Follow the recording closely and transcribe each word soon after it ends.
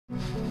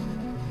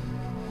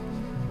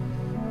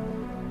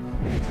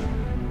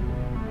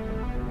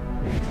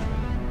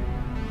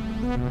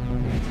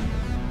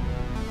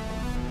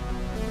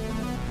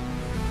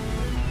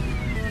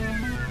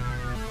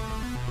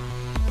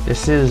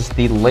This is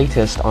the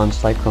latest on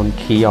Cyclone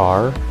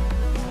Kyarr.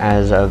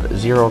 As of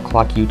 0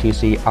 o'clock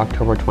UTC,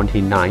 October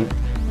 29th,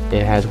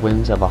 it has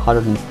winds of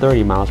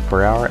 130 miles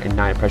per hour and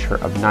night pressure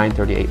of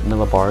 938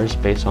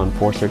 millibars based on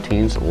Force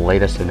 13's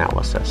latest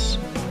analysis.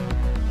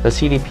 The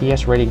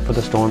CDPS rating for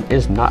the storm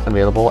is not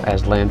available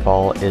as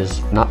landfall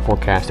is not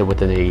forecasted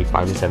within a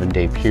 5 to 7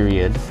 day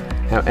period.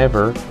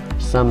 However,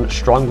 some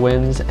strong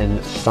winds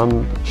and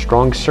some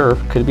strong surf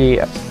could be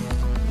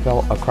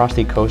felt across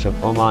the coast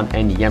of Oman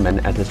and Yemen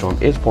as the storm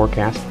is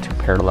forecast to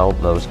parallel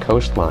those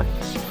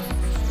coastlines.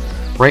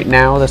 Right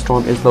now, the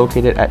storm is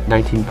located at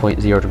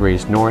 19.0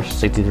 degrees north,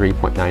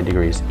 63.9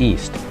 degrees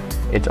east.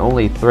 It's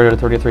only 30 to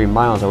 33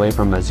 miles away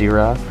from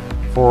Mazira,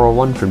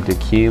 401 from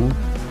Duqm,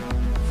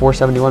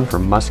 471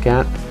 from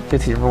Muscat,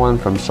 51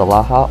 from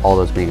Salaha, all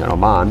those being in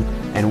Oman,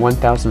 and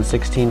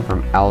 1016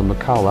 from Al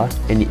Makalla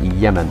in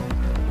Yemen.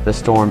 The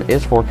storm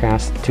is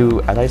forecast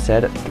to, as I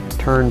said,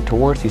 turn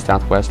towards the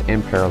southwest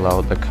and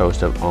parallel the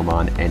coast of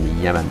Oman and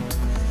Yemen.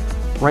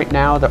 Right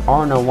now, there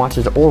are no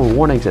watches or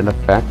warnings in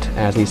effect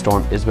as the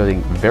storm is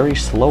moving very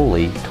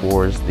slowly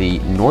towards the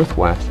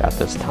northwest at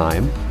this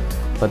time,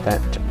 but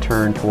that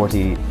turn towards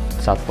the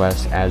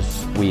southwest,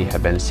 as we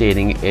have been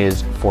seeing,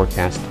 is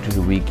forecast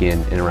to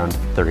begin in around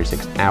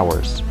 36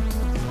 hours.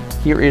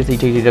 Here is the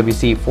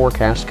JWC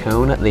forecast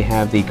cone. They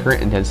have the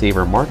current intensity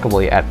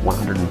remarkably at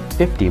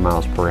 150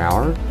 miles per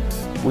hour.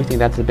 We think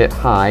that's a bit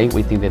high.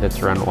 We think that it's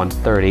around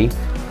 130.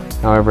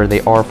 However, they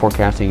are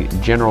forecasting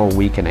general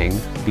weakening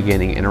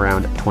beginning in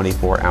around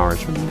 24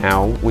 hours from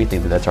now. We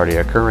think that that's already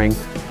occurring,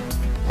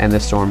 and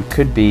this storm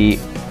could be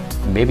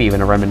maybe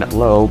even a remnant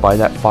low by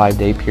that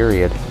 5-day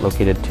period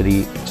located to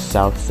the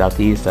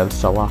southeast of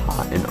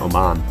Salaha in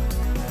Oman.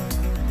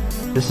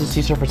 This is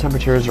sea surface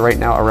temperatures right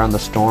now around the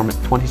storm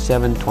at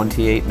 27,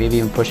 28, maybe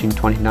even pushing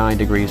 29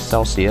 degrees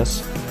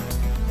Celsius.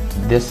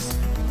 This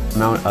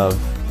amount of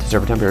sea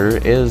surface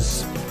temperature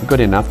is good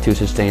enough to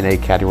sustain a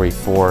category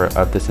 4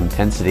 of this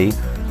intensity,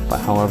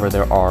 but however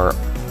there are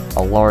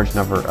a large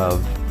number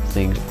of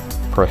things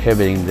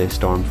prohibiting the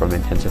storm from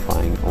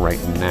intensifying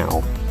right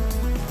now.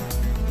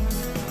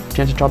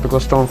 Chance of tropical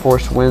storm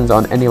force winds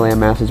on any land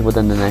masses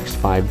within the next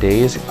 5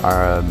 days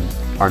are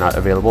not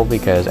available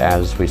because,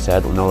 as we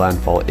said, no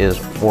landfall is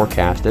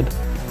forecasted.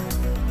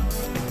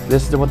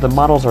 This is what the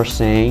models are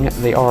saying.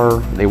 They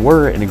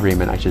were in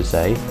agreement, I should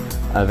say,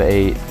 of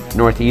a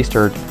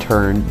northeaster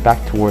turn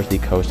back towards the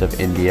coast of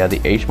India. The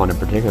H1 in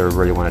particular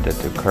really wanted it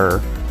to occur.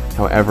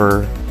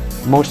 However,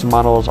 most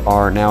models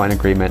are now in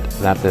agreement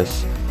that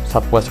this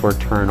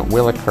southwestward turn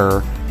will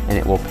occur and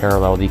it will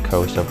parallel the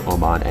coast of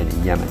Oman and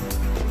Yemen.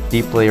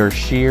 Deep layer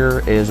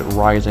shear is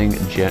rising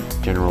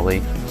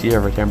generally. Sea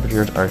surface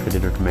temperatures are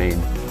expected to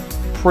remain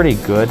pretty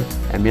good,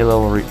 and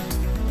mid-level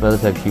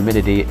relative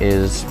humidity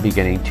is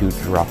beginning to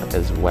drop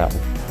as well.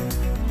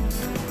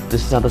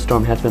 This is how the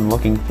storm has been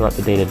looking throughout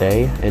the day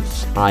today.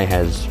 Its eye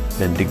has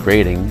been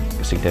degrading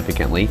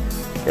significantly.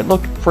 It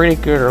looked pretty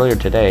good earlier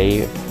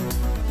today.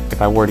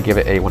 If I were to give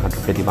it a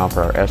 150 mile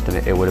per hour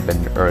estimate, it would have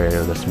been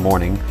earlier this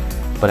morning,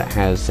 but it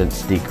has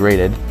since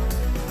degraded,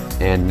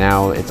 and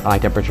now its eye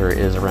temperature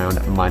is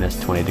around minus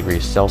 20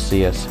 degrees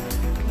Celsius.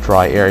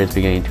 Dry air is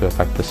beginning to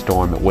affect the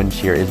storm. Wind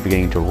shear is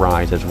beginning to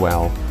rise as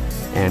well,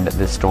 and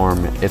this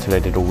storm is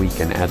expected to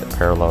weaken as it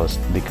parallels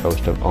the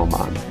coast of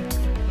Oman.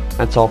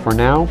 That's all for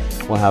now.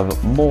 We'll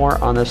have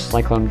more on this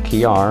Cyclone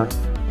Kyarr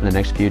in the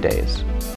next few days.